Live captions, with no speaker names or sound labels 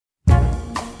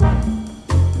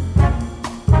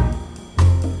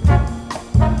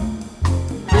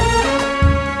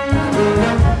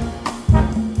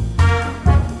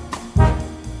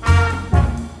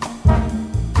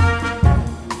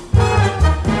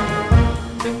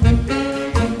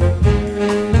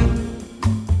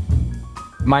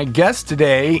My guest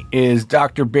today is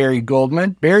Dr. Barry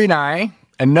Goldman. Barry and I,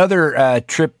 another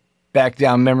trip back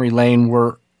down memory lane,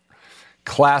 were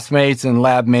classmates and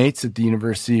lab mates at the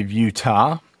University of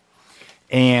Utah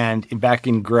and back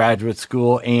in graduate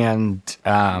school. And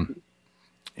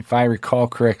if I recall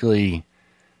correctly,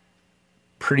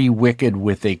 pretty wicked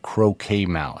with a croquet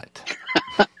mallet.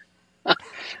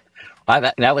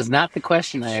 That was not the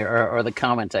question or the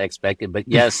comment I expected, but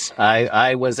yes,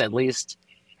 I was at least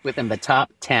within the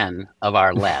top 10 of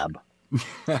our lab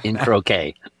in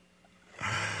croquet.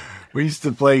 We used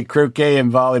to play croquet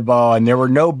and volleyball, and there were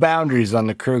no boundaries on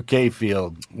the croquet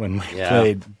field when we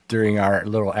played during our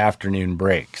little afternoon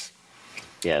breaks.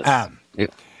 Yes.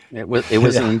 It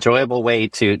was an enjoyable way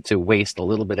to waste a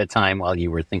little bit of time while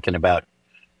you were thinking about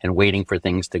and waiting for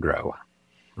things to grow.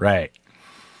 Right.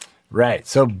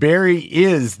 So Barry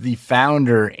is the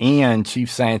founder and chief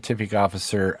scientific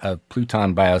officer of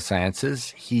Pluton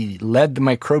Biosciences. He led the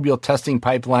microbial testing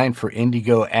pipeline for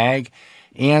Indigo Ag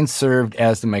and served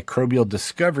as the microbial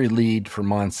discovery lead for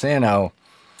Monsanto.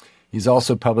 He's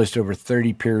also published over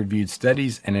 30 peer-reviewed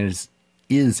studies and is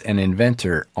an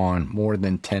inventor on more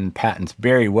than 10 patents.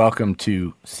 Barry, welcome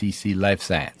to CC Life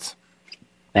Science.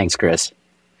 Thanks, Chris.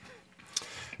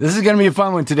 This is going to be a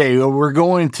fun one today. We're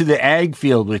going to the ag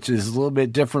field, which is a little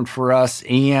bit different for us,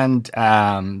 and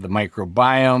the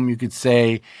microbiome, you could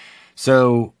say.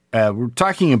 So we're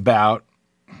talking about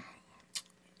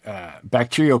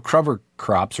bacterial cover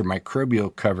crops or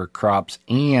microbial cover crops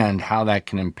and how that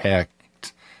can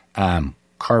impact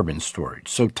carbon storage.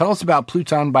 So tell us about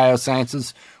Pluton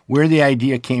Biosciences, where the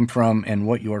idea came from, and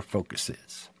what your focus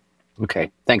is. Okay,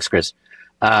 thanks, Chris.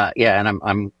 And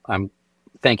I'm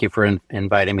thank you for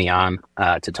inviting me on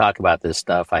to talk about this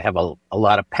stuff. I have a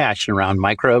lot of passion around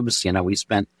microbes. You and I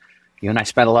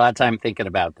spent a lot of time thinking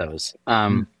about those.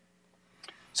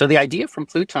 So the idea from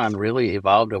Pluton really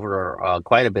evolved over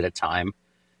quite a bit of time.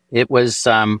 It was,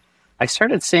 I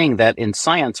started seeing that in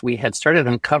science, we had started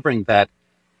uncovering that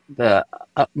the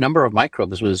number of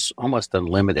microbes was almost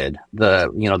unlimited. The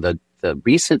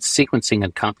recent sequencing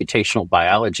and computational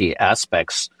biology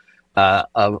aspects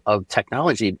of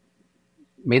technology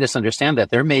made us understand that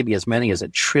there may be as many as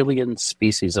 1 trillion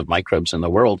species of microbes in the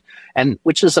world, and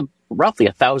which is roughly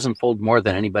 1,000-fold more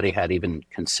than anybody had even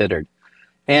considered.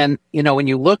 And, when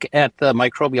you look at the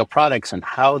microbial products and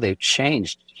how they've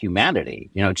changed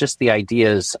humanity, just the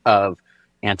ideas of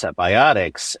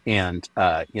antibiotics and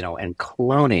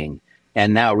cloning,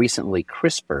 and now recently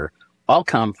CRISPR, all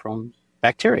come from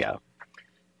bacteria.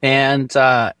 And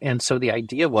so the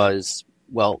idea was,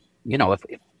 well, if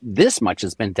this much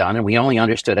has been done and we only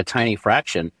understood a tiny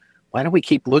fraction, why don't we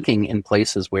keep looking in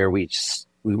places where we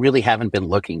really haven't been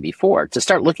looking before, to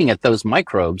start looking at those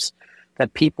microbes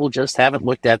that people just haven't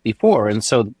looked at before. And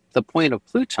so the point of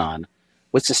Pluton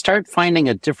was to start finding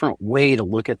a different way to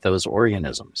look at those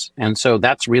organisms. And so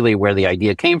that's really where the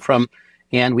idea came from.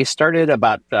 And we started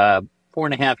about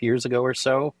 4.5 years ago or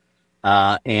so,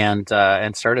 and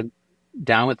started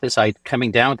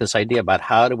coming down with this idea about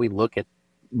how do we look at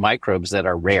microbes that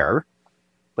are rare,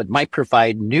 but might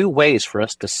provide new ways for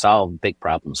us to solve big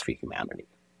problems for humanity.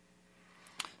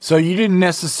 So you didn't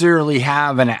necessarily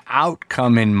have an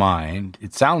outcome in mind.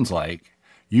 It sounds like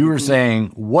you were saying,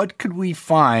 what could we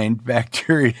find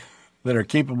bacteria that are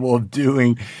capable of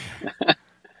doing?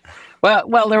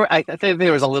 Well, I think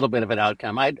there was a little bit of an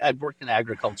outcome. I'd worked in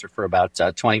agriculture for about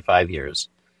 25 years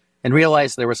and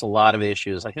realized there was a lot of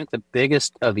issues. I think the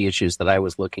biggest of the issues that I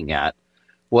was looking at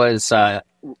was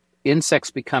insects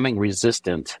becoming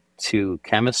resistant to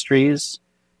chemistries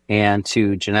and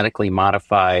to genetically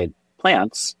modified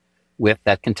plants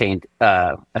that contained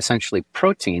essentially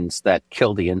proteins that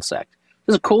kill the insect. It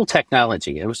was a cool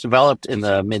technology. It was developed in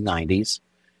the mid-90s.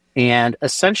 And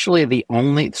essentially the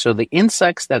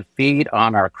insects that feed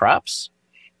on our crops,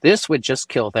 this would just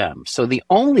kill them. So the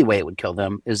only way it would kill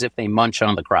them is if they munch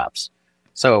on the crops.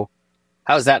 So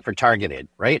how's that for targeted,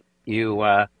 right?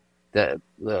 The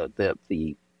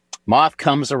moth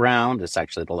comes around. It's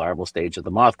actually the larval stage of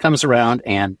the moth comes around,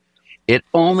 and it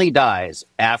only dies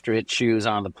after it chews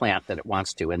on the plant that it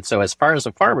wants to. And so as far as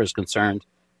the farmer is concerned,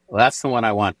 well, that's the one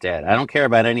I want dead. I don't care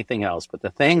about anything else, but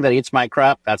the thing that eats my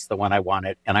crop, that's the one I want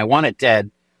it. And I want it dead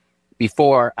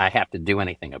before I have to do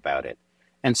anything about it.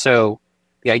 And so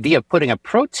the idea of putting a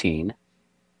protein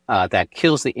that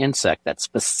kills the insect, that's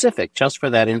specific just for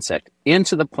that insect,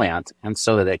 into the plant, and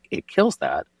so that it kills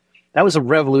that, that was a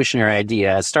revolutionary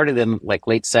idea. It started in late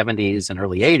 70s and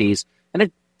early 80s, and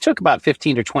it took about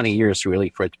 15 or 20 years for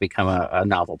it to become a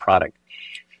novel product.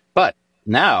 But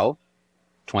now,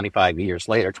 30 years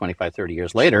later,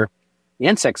 the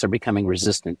insects are becoming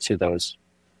resistant to those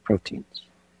proteins.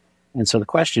 And so the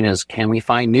question is, can we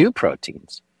find new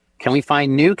proteins? Can we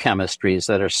find new chemistries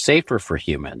that are safer for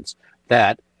humans,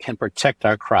 that can protect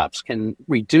our crops, can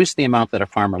reduce the amount that a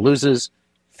farmer loses,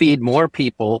 feed more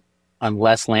people on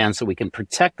less land so we can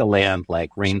protect the land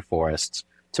like rainforests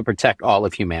to protect all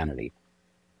of humanity?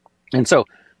 And so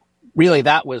really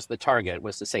that was the target,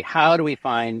 was to say, how do we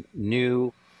find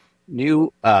new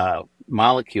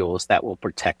molecules that will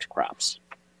protect crops?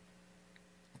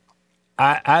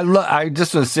 I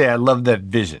just want to say I love that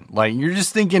vision. Like, you're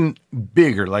just thinking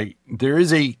bigger. Like, there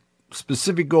is a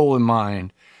specific goal in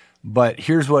mind, but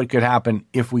here's what could happen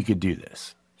if we could do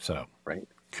this. So, right.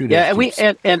 Kudos.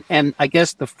 Yeah, and I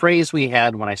guess the phrase we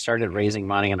had when I started raising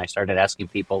money and I started asking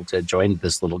people to join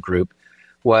this little group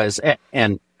was,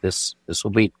 and this will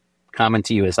be common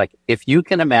to you, is like, if you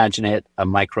can imagine it, a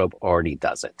microbe already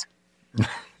does it.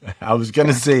 I was going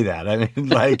to say that. I mean,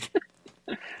 like,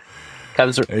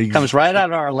 comes right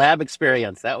out of our lab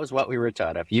experience. That was what we were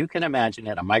taught. If you can imagine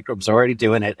it, a microbe's already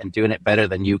doing it and doing it better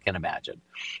than you can imagine.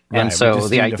 Right, and so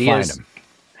the idea is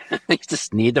you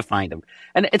just need to find them.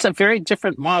 And it's a very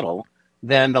different model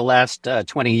than the last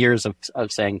 20 years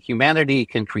of saying humanity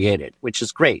can create it, which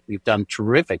is great. We've done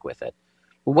terrific with it.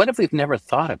 But what if we've never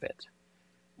thought of it?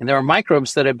 And there are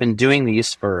microbes that have been doing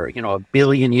these for, 1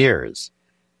 billion years.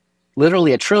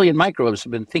 Literally 1 trillion microbes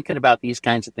have been thinking about these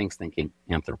kinds of things, thinking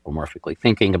anthropomorphically,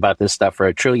 thinking about this stuff for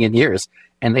 1 trillion years,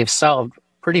 and they've solved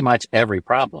pretty much every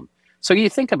problem. So you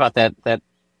think about that,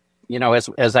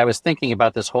 as I was thinking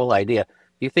about this whole idea,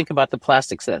 you think about the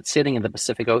plastics that's sitting in the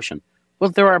Pacific Ocean. Well,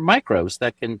 there are microbes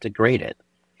that can degrade it.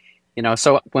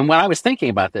 So when I was thinking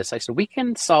about this, I said, we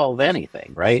can solve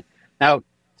anything, right? Now,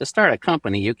 to start a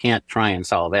company, you can't try and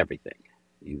solve everything.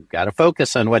 You've got to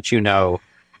focus on what you know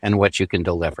and what you can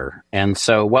deliver. And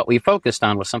so what we focused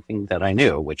on was something that I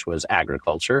knew, which was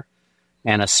agriculture,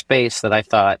 and a space that I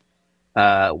thought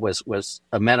was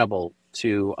amenable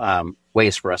to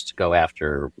ways for us to go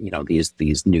after,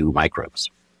 these new microbes.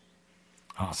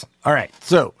 Awesome. All right.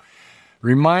 So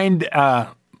remind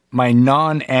my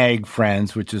non-ag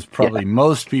friends, which is probably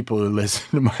most people who listen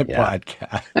to my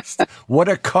podcast, what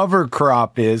a cover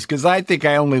crop is, because I think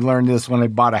I only learned this when I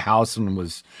bought a house and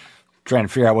was trying to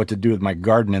figure out what to do with my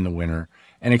garden in the winter,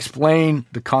 and explain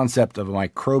the concept of a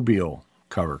microbial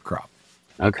cover crop.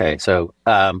 Okay, so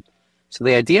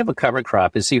the idea of a cover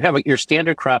crop is you have your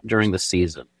standard crop during the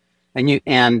season,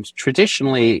 and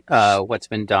traditionally what's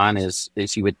been done is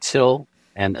you would till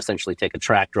and essentially take a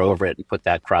tractor over it and put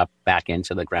that crop back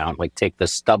into the ground, like take the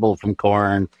stubble from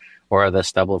corn or the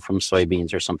stubble from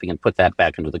soybeans or something and put that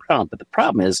back into the ground. But the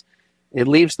problem is, it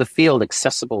leaves the field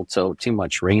accessible to too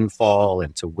much rainfall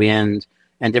and to wind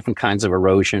and different kinds of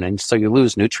erosion. And so you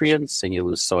lose nutrients and you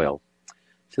lose soil.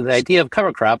 So the idea of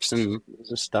cover crops, and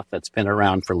this is stuff that's been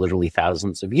around for literally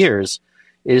thousands of years,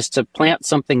 is to plant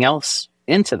something else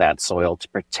into that soil to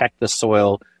protect the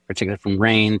soil, protect it from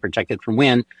rain, protect it from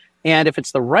wind. And if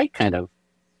it's the right kind of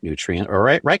nutrient or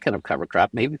right kind of cover crop,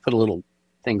 maybe put a little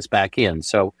things back in.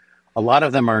 So a lot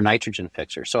of them are nitrogen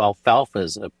fixers. So alfalfa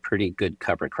is a pretty good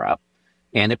cover crop.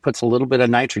 And it puts a little bit of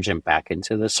nitrogen back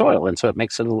into the soil, and so it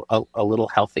makes it a little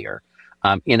healthier.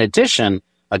 In addition,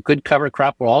 a good cover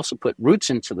crop will also put roots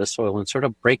into the soil and sort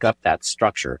of break up that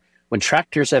structure. When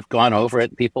tractors have gone over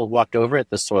it, people walked over it,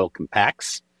 the soil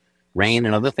compacts. Rain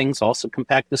and other things also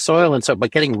compact the soil, and so by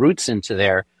getting roots into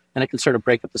there, and it can sort of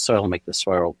break up the soil and make the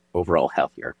soil overall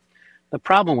healthier. The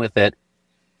problem with it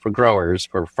for growers,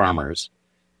 for farmers,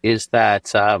 is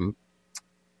that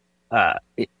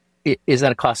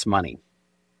it costs money.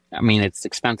 I mean, it's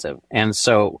expensive. And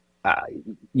so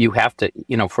you have to,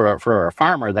 for a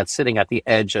farmer that's sitting at the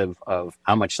edge of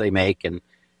how much they make and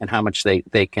how much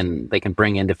they can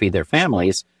bring in to feed their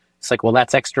families, it's like, well,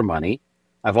 that's extra money.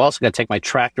 I've also got to take my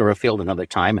tractor afield another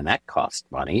time, and that costs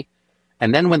money.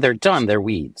 And then when they're done, they're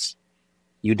weeds.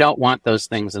 You don't want those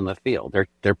things in the field.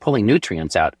 They're pulling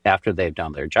nutrients out after they've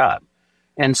done their job.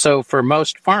 And so for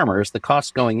most farmers, the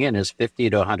cost going in is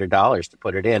 $50 to $100 to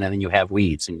put it in, and then you have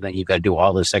weeds, and then you've got to do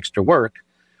all this extra work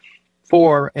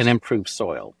for an improved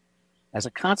soil. As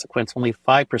a consequence, only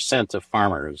 5% of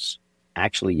farmers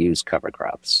actually use cover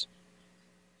crops.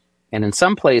 And in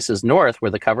some places north where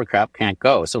the cover crop can't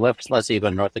go, so let's say you go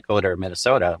to North Dakota or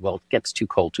Minnesota, well, it gets too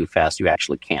cold too fast, you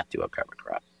actually can't do a cover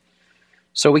crop.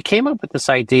 So we came up with this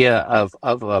idea of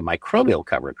a microbial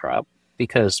cover crop,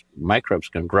 because microbes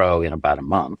can grow in about a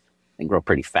month and grow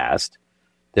pretty fast.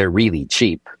 They're really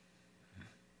cheap.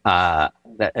 That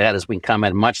is, we come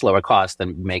at a much lower cost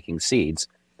than making seeds.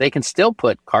 They can still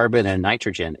put carbon and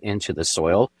nitrogen into the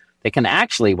soil. They can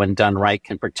actually, when done right,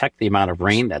 can protect the amount of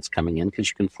rain that's coming in, because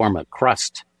you can form a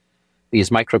crust.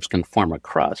 These microbes can form a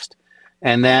crust.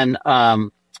 And then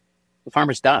the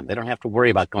farmer's done. They don't have to worry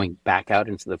about going back out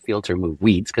into the field to remove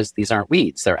weeds because these aren't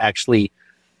weeds. They're actually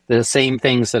the same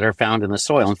things that are found in the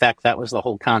soil. In fact, that was the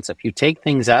whole concept. You take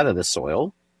things out of the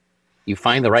soil, you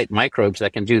find the right microbes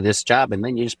that can do this job, and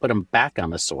then you just put them back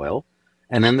on the soil.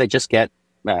 And then they just get,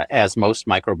 as most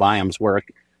microbiomes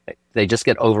work, they just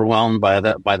get overwhelmed by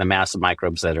the mass of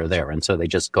microbes that are there. And so they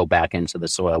just go back into the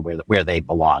soil where they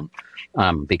belong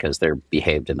because they're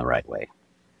behaved in the right way.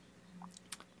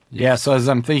 Yeah, so as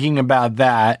I'm thinking about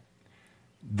that,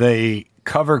 the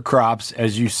cover crops,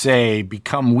 as you say,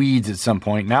 become weeds at some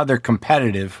point. Now they're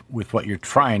competitive with what you're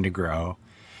trying to grow.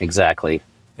 Exactly.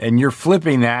 And you're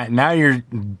flipping that. Now you're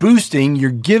boosting,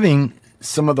 you're giving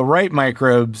some of the right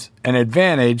microbes an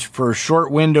advantage for a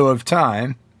short window of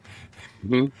time.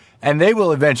 Mm-hmm. And they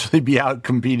will eventually be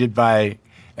outcompeted by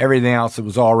everything else that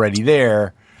was already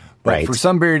there. But right. For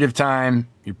some period of time,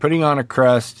 you're putting on a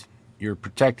crust, you're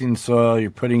protecting the soil,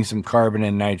 you're putting some carbon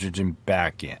and nitrogen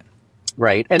back in.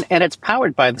 Right. And it's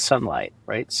powered by the sunlight,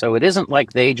 right? So it isn't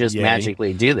like they just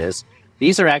magically do this.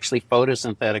 These are actually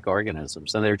photosynthetic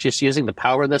organisms, and they're just using the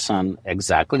power of the sun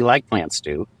exactly like plants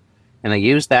do. And they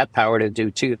use that power to do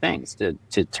two things, to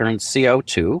turn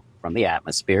CO2 from the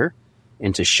atmosphere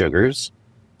into sugars,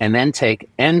 and then take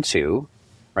N2,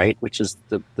 right, which is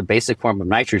the basic form of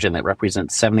nitrogen that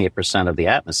represents 78% of the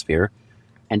atmosphere,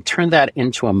 and turn that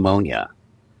into ammonia.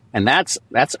 And that's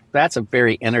a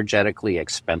very energetically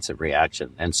expensive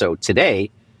reaction. And so today,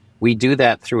 we do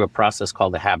that through a process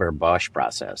called the Haber-Bosch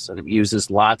process, and it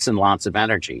uses lots and lots of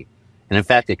energy. And in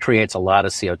fact, it creates a lot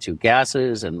of CO2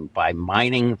 gases, and by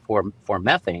mining for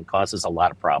methane causes a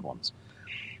lot of problems.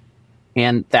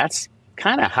 And that's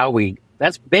kind of how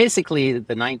that's basically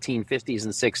the 1950s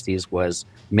and 60s was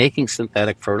making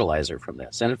synthetic fertilizer from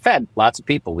this. And it fed lots of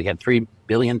people. We had 3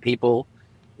 billion people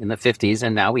in the 50s,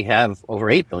 and now we have over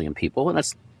 8 billion people, and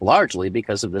that's largely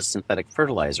because of this synthetic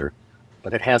fertilizer.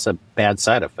 But it has a bad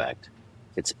side effect.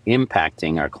 It's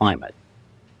impacting our climate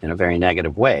in a very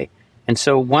negative way. And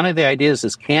so one of the ideas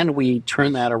is, can we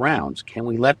turn that around? Can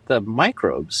we let the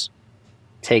microbes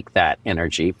take that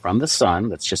energy from the sun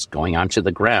that's just going onto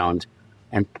the ground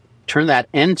and turn that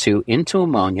into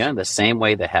ammonia the same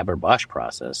way the Haber-Bosch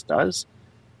process does,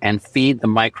 and feed the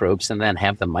microbes, and then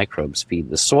have the microbes feed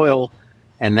the soil,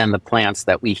 and then the plants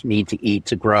that we need to eat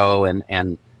to grow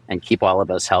and keep all of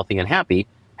us healthy and happy,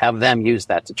 have them use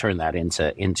that to turn that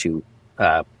into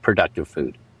productive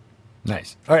food.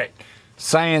 Nice. All right.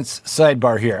 Science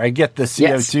sidebar here. I get the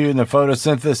CO2 and the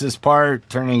photosynthesis part,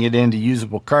 turning it into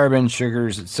usable carbon,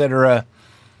 sugars, etc.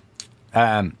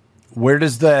 Where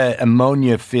does the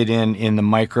ammonia fit in the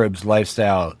microbe's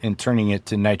lifestyle in turning it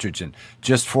to nitrogen?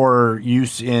 Just for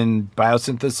use in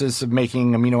biosynthesis of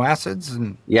making amino acids?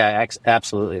 Yeah,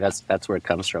 absolutely. That's where it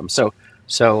comes from. So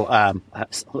a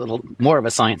little more of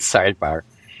a science sidebar.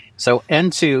 So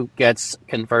N2 gets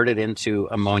converted into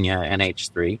ammonia,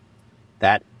 NH3.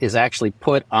 That is actually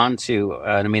put onto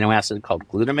an amino acid called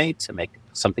glutamate to make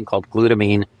something called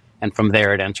glutamine. And from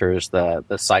there, it enters the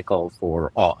cycle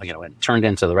for all, and turned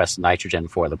into the rest of nitrogen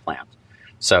for the plant.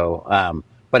 So,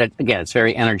 but again, it's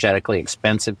very energetically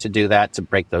expensive to do that, to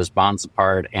break those bonds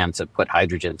apart and to put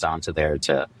hydrogens onto there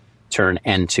to turn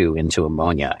N2 into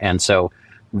ammonia. And so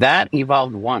that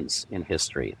evolved once in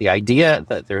history. The idea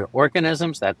that there are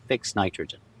organisms that fix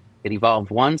nitrogen. It evolved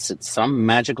once at some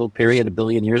magical period 1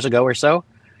 billion years ago or so,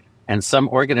 and some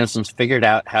organisms figured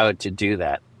out how to do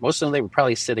that. Most of them, they were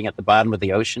probably sitting at the bottom of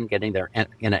the ocean, getting there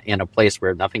in a place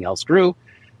where nothing else grew.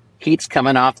 Heat's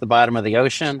coming off the bottom of the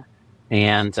ocean,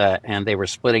 and they were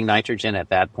splitting nitrogen at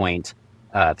that point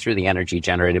through the energy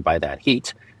generated by that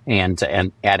heat,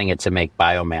 and adding it to make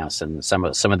biomass. And some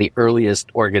of the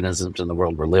earliest organisms in the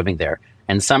world were living there.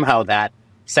 And somehow that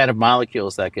set of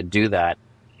molecules that could do that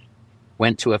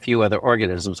went to a few other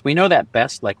organisms. We know that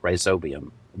best like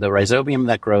rhizobium, the rhizobium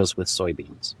that grows with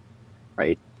soybeans,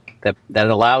 right? That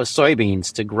allows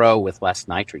soybeans to grow with less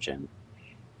nitrogen.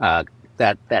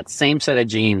 That same set of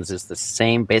genes is the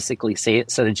same basically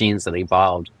set of genes that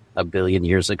evolved 1 billion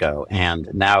years ago and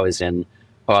now is in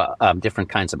different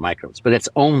kinds of microbes. But it's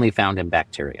only found in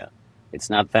bacteria. It's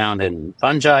not found in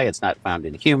fungi. It's not found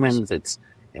in humans.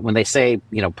 When they say,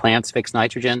 plants fix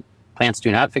nitrogen, plants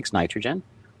do not fix nitrogen.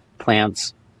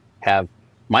 Plants have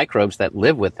microbes that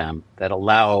live with them that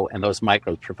allow, and those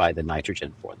microbes provide the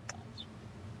nitrogen for the plants.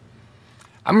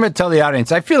 I'm going to tell the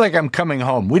audience, I feel like I'm coming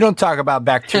home. We don't talk about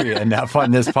bacteria enough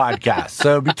on this podcast.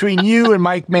 So between you and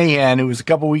Mike Mahan, who was a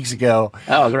couple weeks ago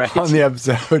on the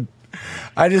episode,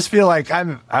 I just feel like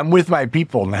I'm with my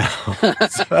people now.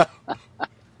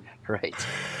 Right.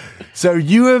 So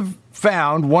you have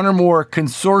found one or more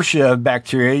consortia of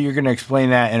bacteria, you're going to explain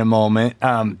that in a moment,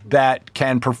 that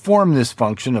can perform this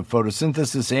function of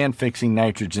photosynthesis and fixing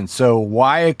nitrogen. So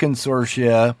why a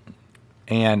consortia,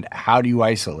 and how do you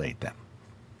isolate them?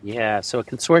 Yeah, so a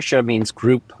consortia means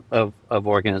group of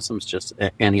organisms, just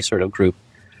any sort of group.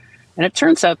 And it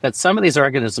turns out that some of these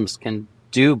organisms can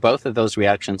do both of those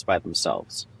reactions by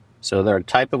themselves. So they're a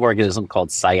type of organism called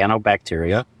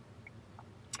cyanobacteria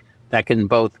that can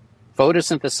both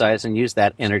photosynthesize and use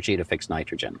that energy to fix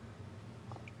nitrogen.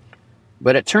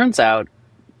 But it turns out,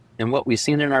 and what we've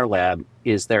seen in our lab,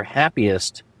 is they're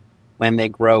happiest when they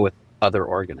grow with other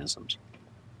organisms.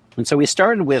 And so we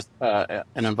started with an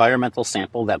environmental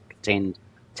sample that contained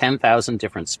 10,000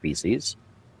 different species.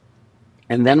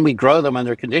 And then we grow them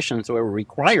under conditions where we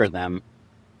require them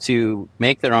to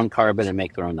make their own carbon and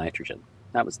make their own nitrogen.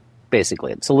 That was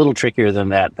basically it. It's a little trickier than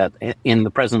that in the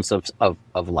presence of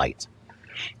light.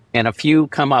 And a few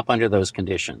come up under those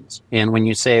conditions. And when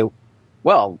you say,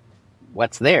 well,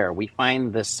 what's there? We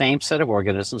find the same set of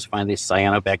organisms, find these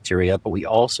cyanobacteria, but we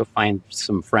also find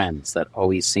some friends that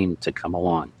always seem to come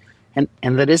along. And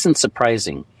that isn't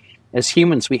surprising. As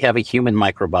humans, we have a human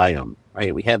microbiome,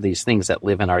 right? We have these things that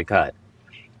live in our gut.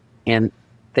 And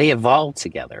they evolve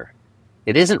together.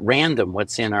 It isn't random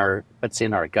what's in our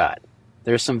gut.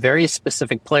 There's some very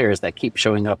specific players that keep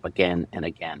showing up again and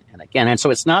again and again. And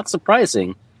so it's not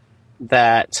surprising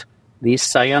that these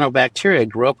cyanobacteria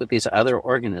grow up with these other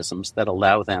organisms that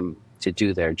allow them to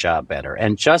do their job better.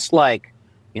 And just like,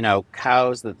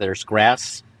 cows, that there's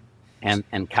grass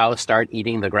and cows start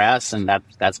eating the grass, and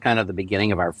that's kind of the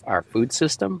beginning of our food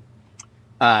system.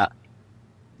 The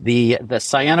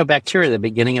cyanobacteria, the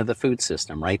beginning of the food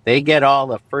system, right? They get all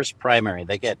the first primary,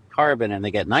 they get carbon and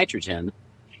they get nitrogen,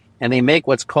 and they make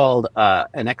what's called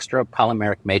an extra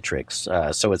polymeric matrix.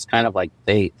 So it's kind of like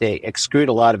they excrete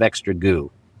a lot of extra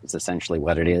goo, is essentially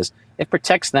what it is. It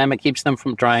protects them, it keeps them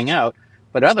from drying out,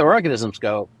 but other organisms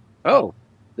go, oh,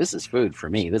 this is food for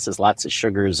me. This is lots of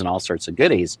sugars and all sorts of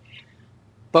goodies.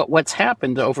 But what's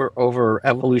happened over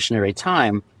evolutionary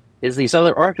time is these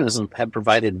other organisms have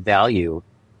provided value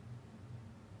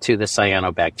to the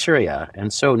cyanobacteria.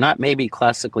 And so not maybe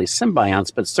classically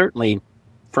symbionts, but certainly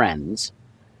friends.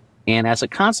 And as a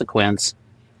consequence,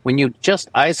 when you just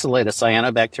isolate a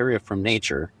cyanobacteria from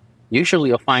nature, usually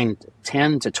you'll find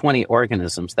 10 to 20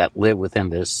 organisms that live within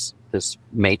this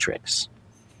matrix.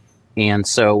 And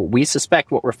so we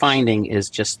suspect what we're finding is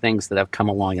just things that have come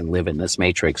along and live in this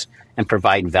matrix and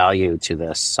provide value to the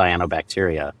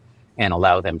cyanobacteria and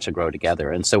allow them to grow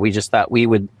together. And so we just thought we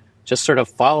would just sort of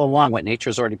follow along what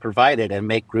nature's already provided and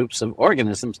make groups of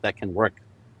organisms that can work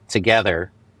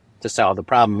together to solve the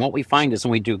problem. What we find is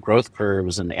when we do growth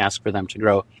curves and ask for them to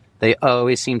grow, they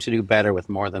always seem to do better with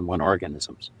more than one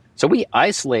organism. So we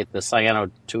isolate the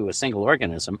cyano to a single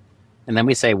organism, and then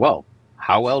we say, well,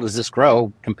 how well does this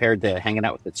grow compared to hanging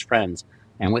out with its friends?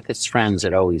 And with its friends,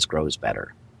 it always grows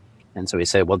better. And so we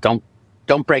say, well, don't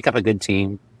break up a good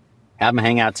team. Have them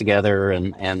hang out together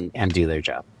and do their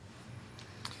job.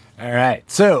 All right.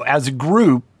 So as a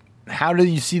group, how do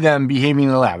you see them behaving in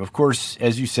the lab? Of course,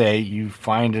 as you say, you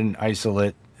find an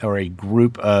isolate or a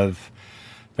group of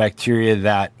bacteria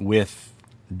that with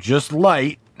just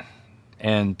light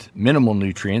and minimal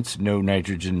nutrients, no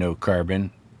nitrogen, no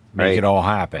carbon, make it all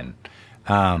happen.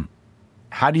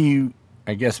 How do you,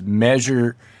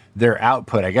 measure their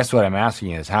output? I guess what I'm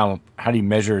asking is how do you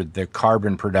measure the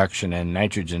carbon production and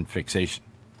nitrogen fixation?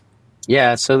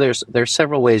 Yeah, so there's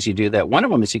several ways you do that. One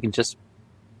of them is you can just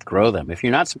grow them. If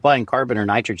you're not supplying carbon or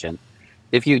nitrogen,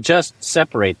 if you just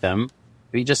separate them,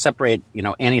 if you just separate,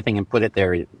 anything and put it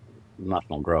there, nothing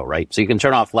will grow, right? So you can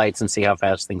turn off lights and see how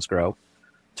fast things grow.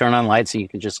 Turn on lights and you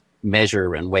can just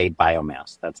measure and weigh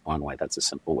biomass. That's one way. That's a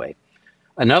simple way.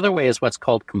 Another way is what's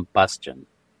called combustion.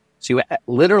 So you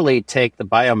literally take the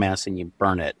biomass and you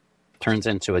burn it. It turns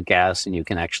into a gas, and you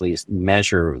can actually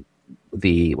measure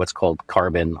what's called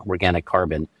carbon, organic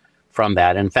carbon from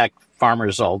that. In fact,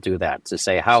 farmers all do that to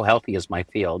say, how healthy is my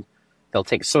field? They'll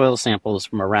take soil samples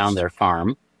from around their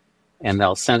farm, and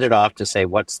they'll send it off to say,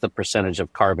 what's the percentage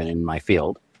of carbon in my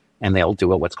field? And they'll do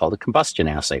what's called a combustion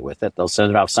assay with it. They'll send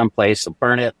it off someplace, they'll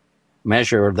burn it,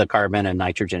 measure the carbon and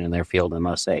nitrogen in their field, and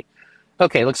they'll say,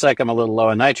 okay, looks like I'm a little low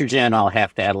on nitrogen, I'll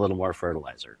have to add a little more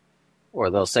fertilizer. Or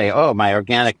they'll say, oh, my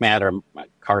organic matter, my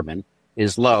carbon,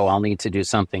 is low, I'll need to do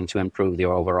something to improve the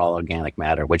overall organic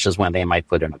matter, which is when they might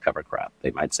put in a cover crop. They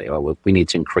might say, oh, well, we need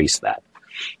to increase that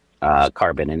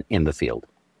carbon in the field.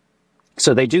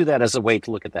 So they do that as a way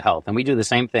to look at the health. And we do the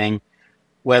same thing,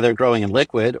 whether growing in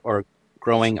liquid or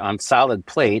growing on solid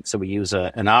plate. So we use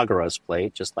an agarose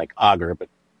plate, just like agar, but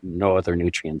no other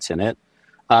nutrients in it.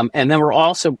 And then we're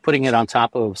also putting it on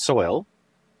top of soil,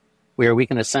 where we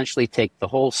can essentially take the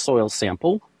whole soil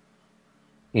sample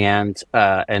and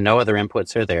no other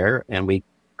inputs are there, and we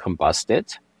combust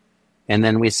it. And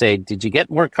then we say, did you get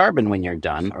more carbon when you're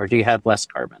done, or do you have less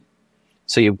carbon?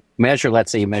 So you measure,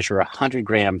 let's say you measure 100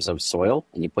 grams of soil,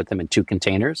 and you put them in 2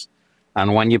 containers.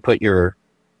 On one, you put your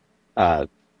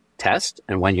test,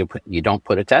 and when you don't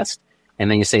put a test. And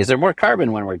then you say, is there more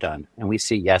carbon when we're done? And we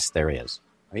see, yes, there is.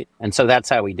 Right? And so that's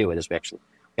how we do it, is we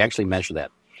actually measure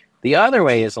that. The other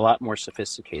way is a lot more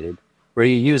sophisticated, where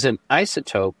you use an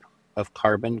isotope of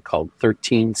carbon called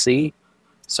 13C.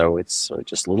 So it's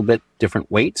just a little bit different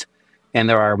weight. And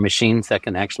there are machines that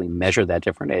can actually measure that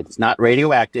different. It's not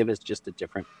radioactive, it's just a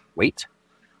different weight.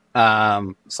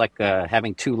 It's like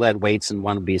having 2 lead weights, and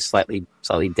one would be slightly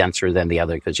denser than the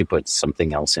other because you put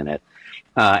something else in it.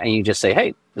 And you just say,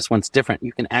 hey, this one's different.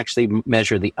 You can actually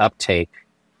measure the uptake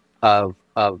of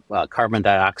carbon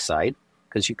dioxide,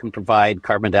 because you can provide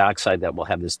carbon dioxide that will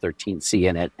have this 13C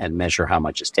in it and measure how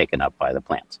much is taken up by the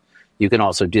plant. You can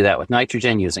also do that with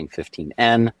nitrogen using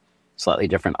 15N, slightly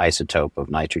different isotope of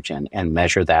nitrogen, and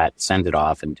measure that, send it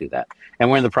off, and do that. And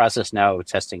we're in the process now of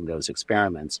testing those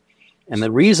experiments. And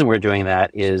the reason we're doing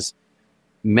that is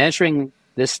measuring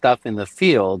this stuff in the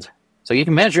field. So you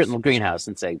can measure it in the greenhouse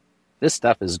and say, this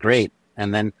stuff is great.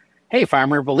 And then, hey,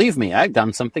 farmer, believe me, I've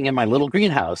done something in my little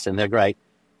greenhouse. And they're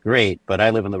great, but I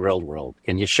live in the real world.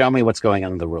 Can you show me what's going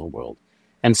on in the real world?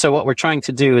 And so what we're trying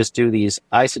to do is do these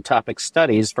isotopic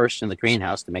studies first in the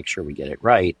greenhouse to make sure we get it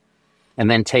right,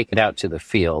 and then take it out to the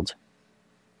field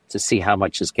to see how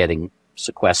much is getting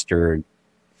sequestered,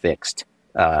 fixed,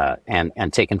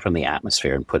 and taken from the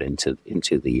atmosphere and put into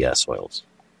the soils.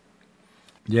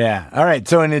 Yeah. All right.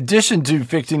 So in addition to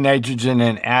fixing nitrogen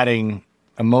and adding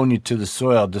ammonia to the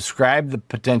soil, describe the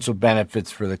potential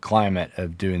benefits for the climate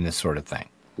of doing this sort of thing.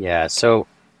 Yeah. So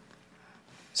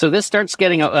this starts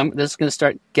getting this is going to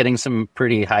start getting some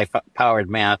pretty high-powered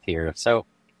math here. So,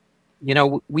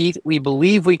 we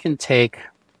believe we can take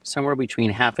somewhere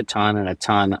between half a ton and a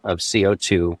ton of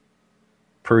CO2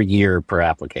 per year per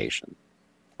application.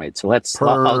 Right. So let's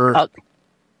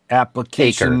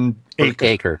application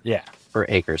acre. Yeah. Per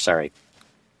acre. Sorry.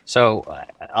 So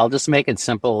I'll just make it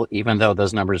simple, even though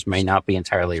those numbers may not be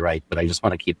entirely right, but I just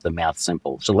want to keep the math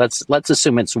simple. So let's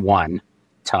assume it's 1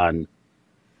 ton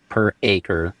per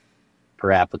acre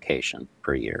per application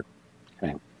per year.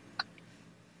 Okay.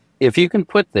 If you can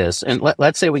put this, and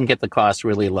let's say we can get the cost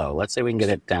really low. Let's say we can get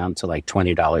it down to like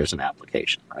 $20 an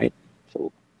application, right?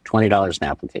 So $20 an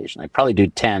application. I'd probably do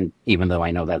 10, even though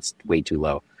I know that's way too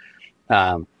low.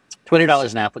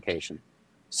 $20 an application.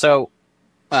 So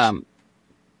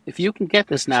if you can get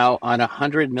this now on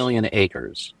 100 million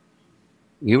acres,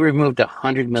 you removed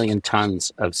 100 million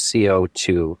tons of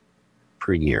CO2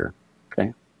 per year.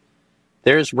 Okay.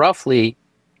 There's roughly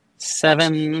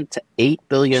 7 to 8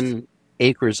 billion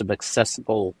acres of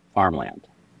accessible farmland.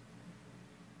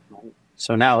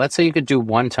 So now let's say you could do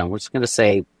 1 ton. We're just going to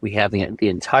say we have the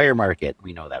entire market.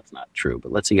 We know that's not true,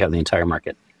 but let's say you have the entire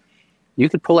market. You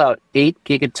could pull out 8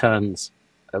 gigatons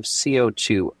of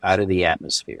CO2 out of the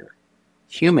atmosphere.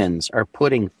 Humans are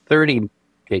putting 30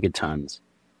 gigatons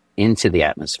into the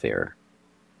atmosphere.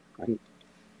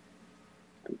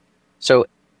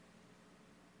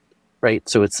 Right?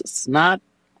 So it's not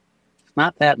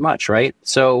that much, right?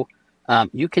 So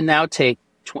you can now take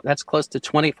that's close to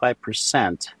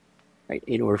 25%, right?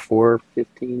 8 over 4,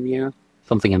 15, yeah,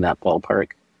 something in that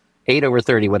ballpark. 8 over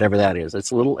 30, whatever that is.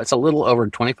 It's a little over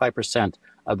 25%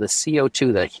 of the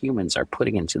CO2 that humans are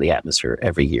putting into the atmosphere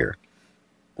every year.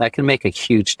 That can make a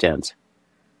huge dent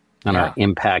on our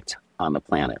impact on the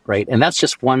planet, right? And that's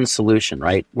just one solution,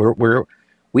 right?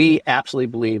 We absolutely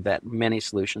believe that many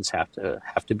solutions have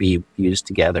to be used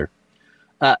together.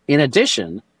 In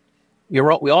addition, we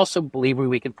also believe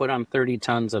we can put on 30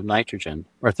 tons of nitrogen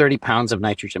or 30 pounds of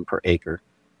nitrogen per acre.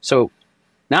 So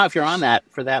now if you're on that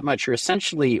for that much, you're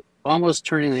essentially almost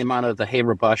turning the amount of the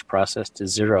Haber-Bosch process to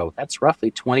zero. That's roughly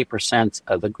 20%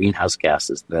 of the greenhouse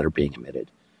gases that are being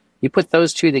emitted. You put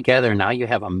those two together, now you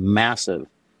have a massive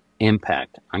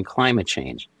impact on climate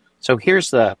change. So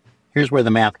here's where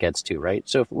the math gets to, right?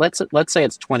 So let's say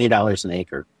it's $20 an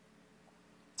acre,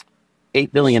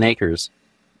 8 billion acres.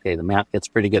 Okay, the math gets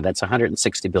pretty good. That's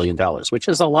 $160 billion, which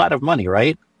is a lot of money,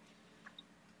 right?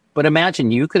 But imagine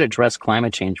you could address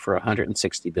climate change for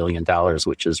 $160 billion,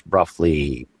 which is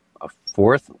roughly a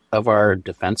fourth of our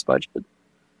defense budget.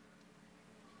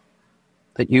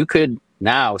 That you could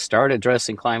now start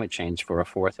addressing climate change for a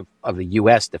fourth of the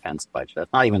U.S. defense budget.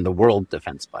 That's not even the world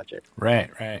defense budget. Right.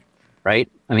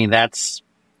 Right? I mean,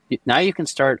 now you can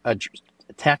start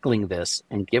tackling this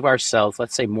and give ourselves,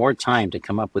 let's say, more time to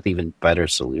come up with even better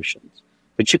solutions.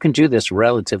 But you can do this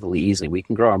relatively easily. We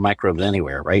can grow our microbes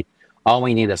anywhere, right? All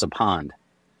we need is a pond.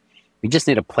 We just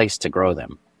need a place to grow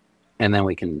them, and then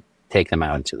we can take them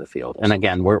out into the field. And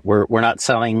again, we're not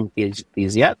selling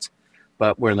these yet,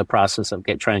 but we're in the process of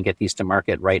trying to get these to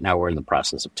market. Right now, we're in the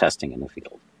process of testing in the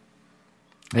field.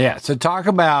 Yeah. So talk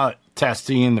about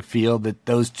testing in the field,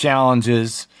 those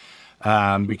challenges,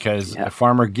 because a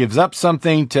farmer gives up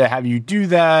something to have you do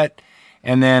that,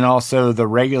 and then also the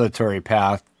regulatory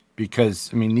path,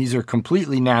 because, I mean, these are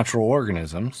completely natural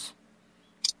organisms.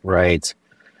 Right.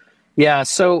 Yeah.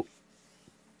 So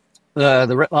let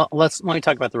me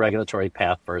talk about the regulatory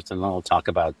path first, and then we'll talk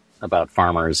about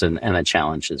farmers and the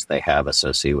challenges they have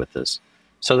associated with this.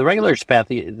 So the regulatory path,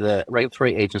 the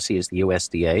regulatory agency is the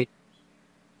USDA.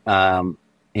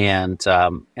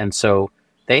 And so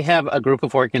they have a group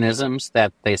of organisms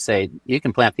that they say, you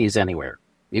can plant these anywhere.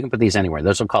 You can put these anywhere.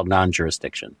 Those are called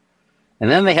non-jurisdiction. And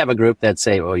then they have a group that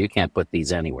say, oh, you can't put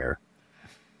these anywhere.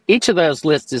 Each of those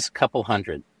lists is a couple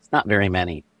hundred. It's not very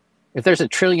many. If there's 1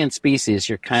 trillion species,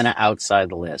 you're kind of outside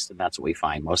the list. And that's what we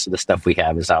find. Most of the stuff we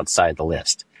have is outside the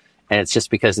list. And it's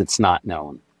just because it's not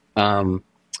known.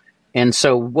 And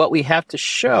so what we have to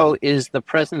show is the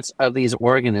presence of these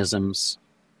organisms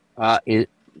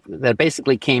that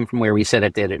basically came from where we said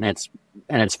it did, and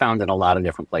it's found in a lot of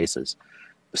different places.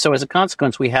 So as a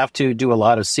consequence, we have to do a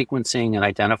lot of sequencing and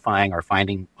identifying or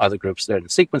finding other groups that are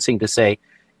sequencing to say,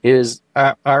 is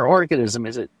our organism,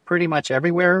 is it pretty much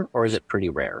everywhere or is it pretty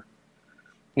rare?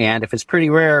 And if it's pretty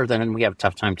rare, then we have a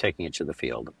tough time taking it to the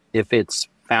field. If it's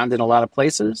found in a lot of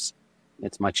places,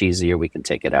 it's much easier. We can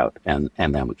take it out and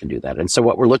then we can do that. And so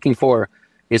what we're looking for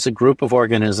is a group of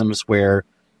organisms where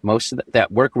most of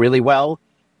that work really well,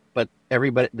 but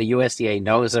everybody, the USDA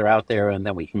knows they're out there, and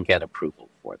then we can get approval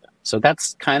for them. So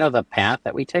that's kind of the path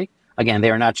that we take. Again,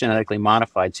 they are not genetically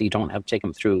modified, so you don't have to take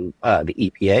them through the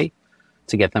EPA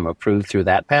to get them approved through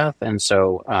that path. And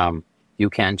so you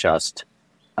can just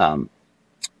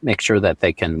make sure that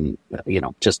they can,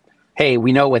 just, hey,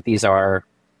 we know what these are.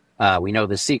 We know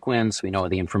the sequence, we know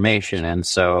the information, and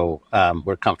so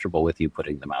we're comfortable with you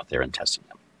putting them out there and testing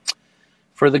them.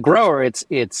 For the grower,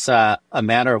 it's a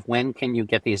matter of when can you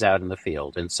get these out in the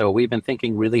field. And so we've been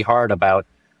thinking really hard about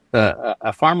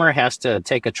a farmer has to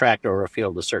take a tractor or a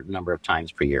field a certain number of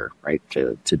times per year, right,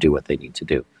 to do what they need to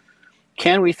do.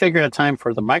 Can we figure out a time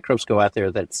for the microbes to go out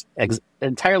there that's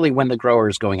entirely when the grower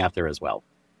is going out there as well,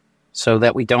 so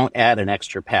that we don't add an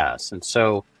extra pass? And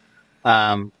so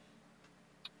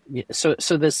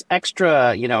so this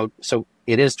extra, so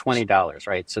it is $20,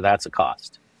 right? So that's a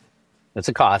cost. It's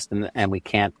a cost, and we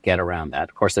can't get around that.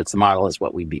 Of course, that's the model is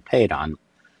what we'd be paid on.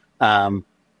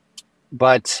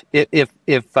 But if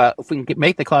we can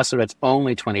make the cost so it's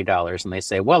only $20, and they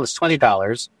say, well, it's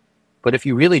 $20, but if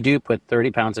you really do put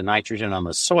 30 pounds of nitrogen on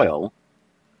the soil,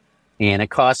 and it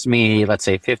costs me, let's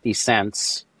say, 50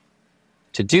 cents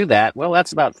to do that, well,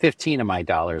 that's about 15 of my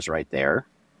dollars right there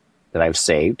that I've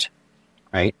saved,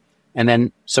 right? And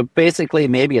then, so basically,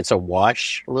 maybe it's a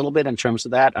wash a little bit in terms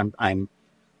of that. I'm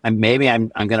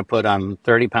going to put on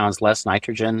 30 pounds less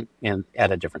nitrogen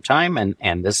at a different time,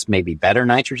 and this may be better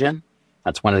nitrogen.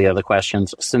 That's one of the other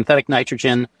questions. Synthetic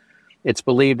nitrogen, it's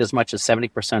believed as much as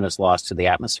 70% is lost to the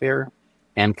atmosphere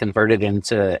and converted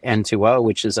into N2O,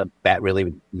 which is a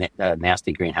really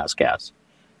nasty greenhouse gas.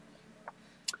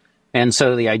 And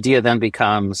so the idea then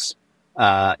becomes,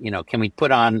 can we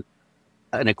put on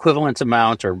an equivalent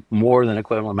amount or more than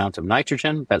equivalent amount of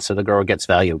nitrogen, so the grower gets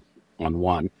value on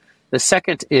one. The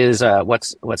second is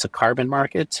what's a carbon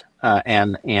market,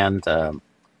 and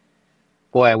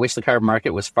boy, I wish the carbon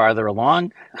market was farther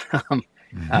along.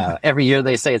 Every year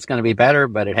they say it's going to be better,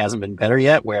 but it hasn't been better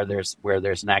yet. Where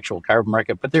there's an actual carbon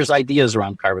market, but there's ideas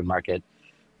around carbon market,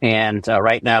 and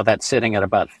right now that's sitting at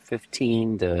about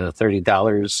 $15 to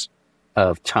 $30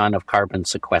 of ton of carbon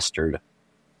sequestered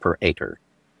per acre.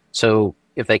 So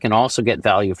if they can also get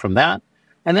value from that,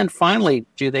 and then finally,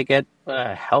 do they get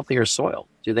healthier soil?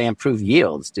 Do they improve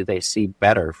yields? Do they see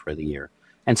better for the year?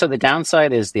 And so the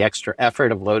downside is the extra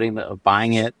effort of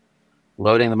buying it,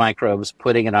 loading the microbes,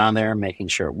 putting it on there, making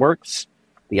sure it works.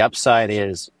 The upside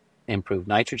is improved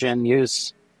nitrogen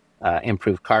use,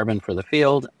 improved carbon for the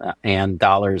field, and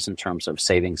dollars in terms of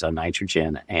savings on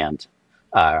nitrogen and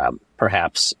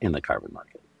perhaps in the carbon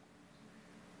market.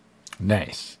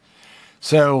 Nice.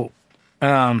 So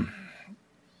that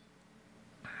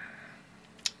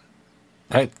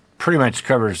pretty much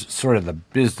covers sort of the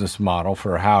business model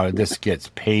for how this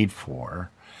gets paid for.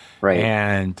 Right.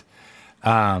 And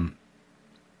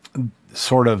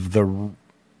sort of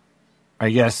I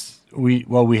guess we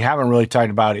haven't really talked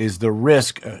about is the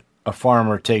risk a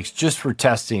farmer takes just for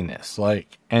testing this,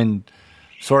 and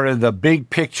sort of the big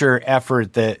picture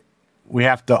effort that we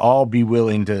have to all be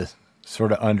willing to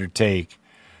sort of undertake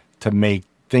to make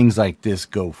things like this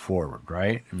go forward,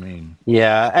 right? I mean,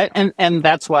 yeah, and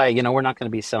that's why we're not going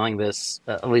to be selling this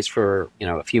at least for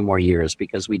a few more years,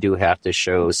 because we do have to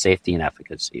show safety and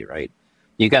efficacy, right?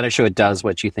 You got to show it does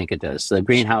what you think it does. The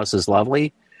greenhouse is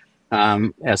lovely.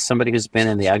 As somebody who's been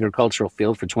in the agricultural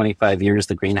field for 25 years,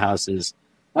 the greenhouse is,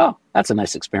 oh, that's a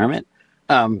nice experiment.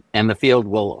 And the field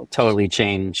will totally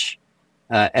change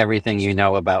everything you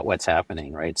know about what's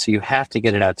happening, right? So you have to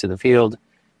get it out to the field.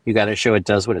 You got to show it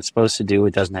does what it's supposed to do.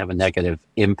 It doesn't have a negative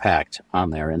impact on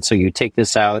there. And so you take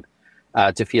this out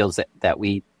to fields that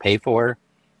we pay for.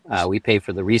 We pay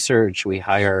for the research. We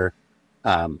hire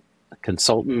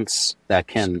consultants that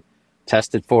can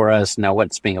test it for us, know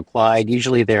what's being applied.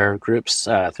 Usually there are groups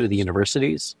through the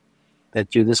universities that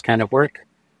do this kind of work.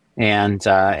 And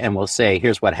we'll say,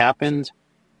 here's what happened.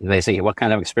 They say, what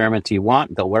kind of experiment do you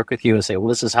want? They'll work with you and say, well,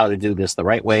 this is how to do this the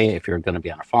right way if you're going to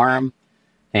be on a farm.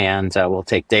 And we'll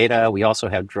take data. We also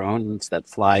have drones that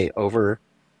fly over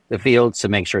the fields to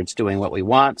make sure it's doing what we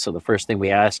want. So the first thing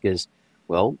we ask is,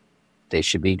 well, they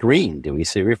should be green. Do we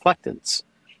see reflectance?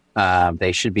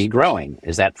 They should be growing.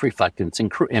 Is that reflectance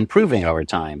improving over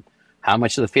time? How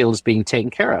much of the field is being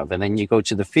taken care of? And then you go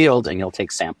to the field and you'll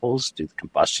take samples, do the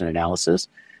combustion analysis,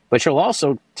 but you'll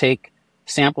also take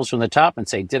samples from the top and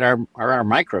say, are our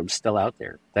microbes still out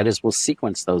there? That is, we'll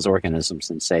sequence those organisms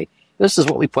and say, this is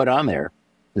what we put on there.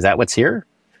 Is that what's here?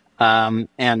 And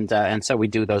so we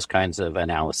do those kinds of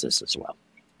analysis as well.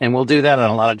 And we'll do that on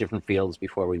a lot of different fields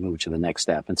before we move to the next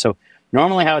step. And so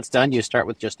normally how it's done, you start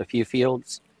with just a few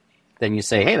fields. Then you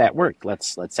say, hey, that worked.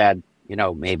 Let's add,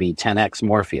 maybe 10x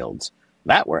more fields.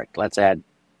 That worked. Let's add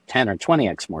 10 or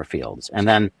 20x more fields. And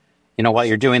then, while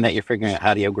you're doing that, you're figuring out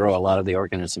how do you grow a lot of the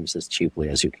organisms as cheaply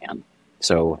as you can.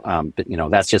 So,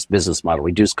 that's just business model.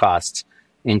 Reduce costs,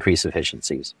 increase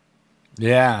efficiencies.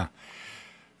 Yeah.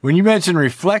 When you mention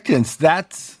reflectance,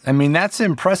 that's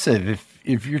impressive.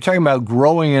 If you're talking about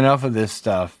growing enough of this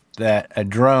stuff that a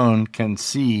drone can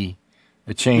see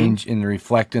a change in the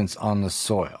reflectance on the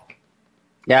soil.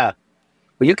 Yeah.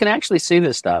 Well, you can actually see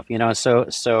this stuff,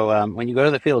 so when you go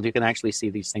to the field, you can actually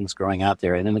see these things growing out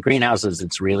there. And in the greenhouses,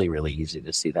 it's really, really easy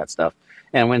to see that stuff.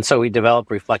 And we develop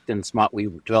reflectance,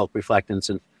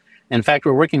 and in fact,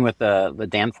 we're working with the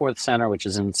Danforth Center, which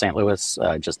is in St. Louis,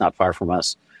 just not far from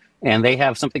us. And they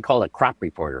have something called a crop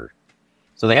reporter.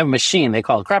 So they have a machine they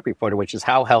call a crop reporter, which is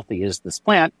how healthy is this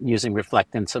plant using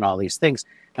reflectance and all these things.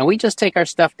 And we just take our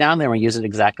stuff down there and use it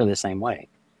exactly the same way.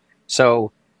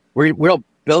 So we're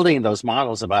building those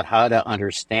models about how to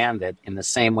understand it in the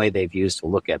same way they've used to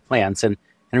look at plants. And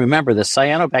remember, the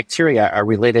cyanobacteria are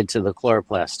related to the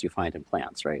chloroplasts you find in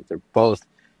plants, right? They're both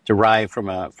derived from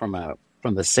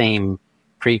the same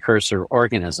precursor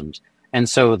organisms. And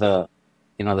so the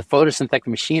photosynthetic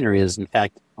machinery is in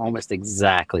fact almost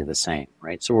exactly the same,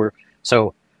 right?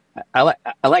 So I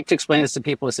like to explain this to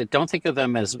people. I say, don't think of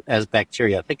them as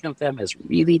bacteria. Think of them as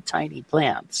really tiny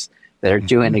plants that are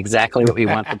doing exactly what we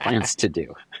want the plants to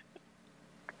do.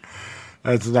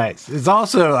 That's nice. It's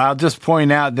also, I'll just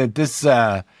point out that this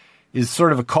is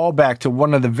sort of a callback to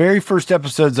one of the very first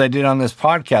episodes I did on this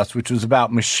podcast, which was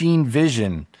about machine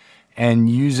vision and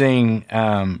using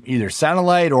either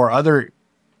satellite or other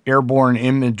airborne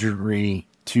imagery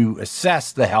to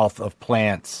assess the health of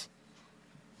plants.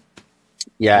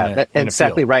 Yeah, that's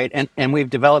exactly right. And we've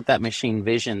developed that machine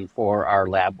vision for our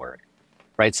lab work,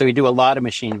 right? So we do a lot of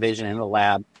machine vision in the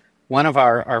lab. One of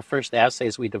our first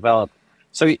assays we developed,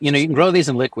 so, you can grow these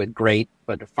in liquid, great,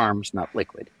 but the farm's not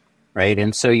liquid, right?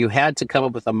 And so you had to come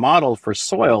up with a model for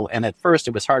soil. And at first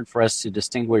it was hard for us to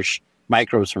distinguish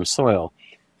microbes from soil.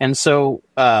 And so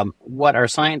what our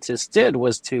scientists did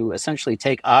was to essentially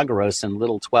take agarose in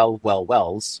little 12-well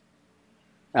wells,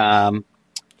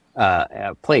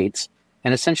 plates,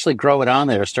 and essentially grow it on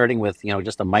there, starting with,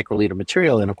 just a microliter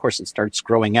material. And of course, it starts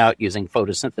growing out using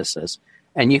photosynthesis.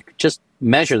 And you just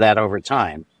measure that over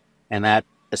time. And that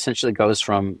essentially goes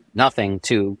from nothing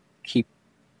to keep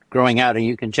growing out. And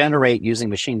you can generate, using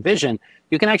machine vision,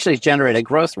 you can actually generate a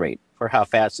growth rate for how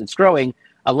fast it's growing.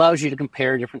 Allows you to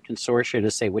compare different consortia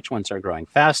to say which ones are growing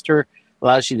faster,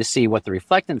 allows you to see what the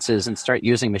reflectance is and start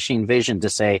using machine vision to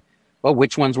say, well,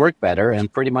 which ones work better.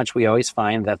 And pretty much we always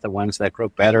find that the ones that grow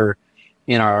better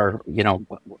in our,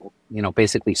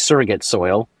 basically surrogate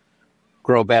soil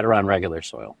grow better on regular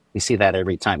soil. We see that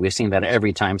every time. We've seen that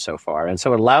every time so far. And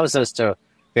so it allows us to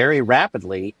very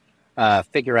rapidly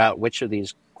figure out which of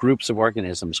these groups of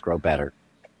organisms grow better.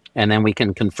 And then we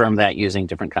can confirm that using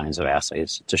different kinds of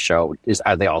assays to show,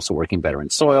 are they also working better in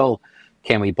soil?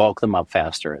 Can we bulk them up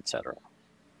faster, et cetera?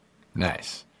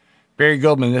 Nice. Barry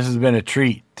Goldman, this has been a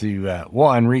treat to,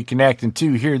 one, reconnect, and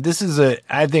two, here. This is,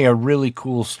 I think, a really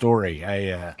cool story.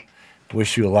 I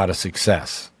wish you a lot of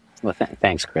success. Well,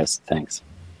 thanks, Chris. Thanks.